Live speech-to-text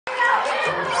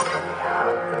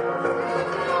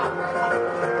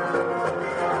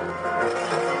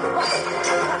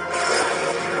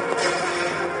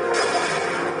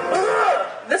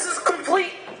This is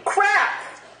complete crap.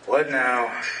 What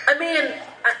now? I mean,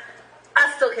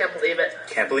 I still can't believe it.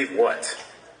 Can't believe what?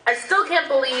 I still can't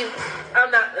believe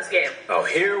I'm not in this game. Oh,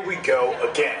 here we go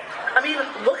again. I mean,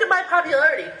 look at my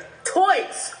popularity.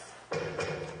 Toys.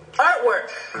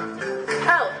 Artwork.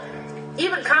 Hell,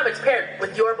 even comics paired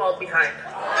with your balls behind.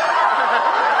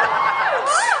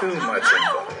 Too much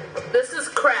info. This is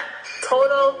crap.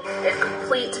 Total and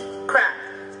complete crap.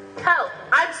 Hell,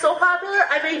 I'm so popular,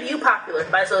 I made you popular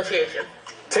by association.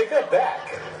 Take that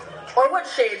back. Or what,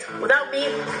 Shades? Without me,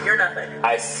 you're nothing.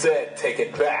 I said take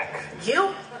it back.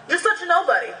 You? You're such a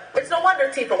nobody. It's no wonder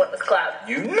Tifa went with Cloud.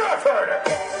 You nerf herder!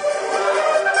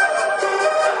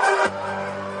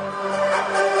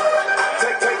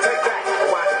 Take back.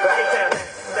 Watch it back.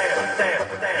 Damn.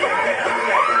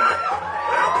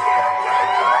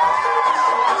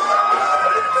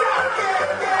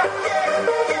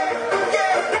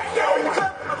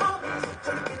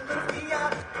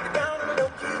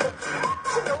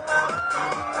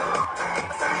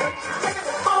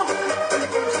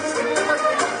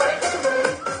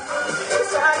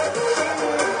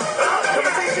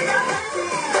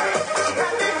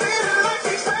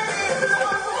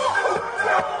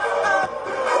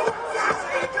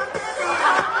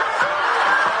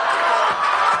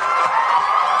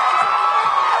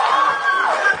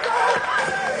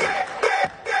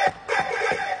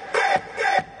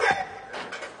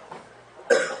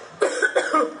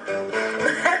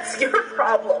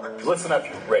 Listen up,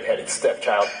 you red-headed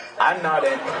stepchild. I'm not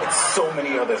in, and so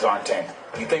many others aren't in.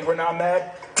 You think we're not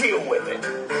mad? Deal with it.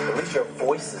 At least your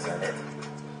voice is in it.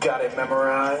 Got it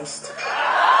memorized? I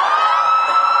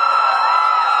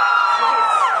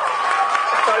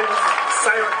thought he was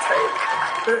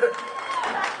silent type.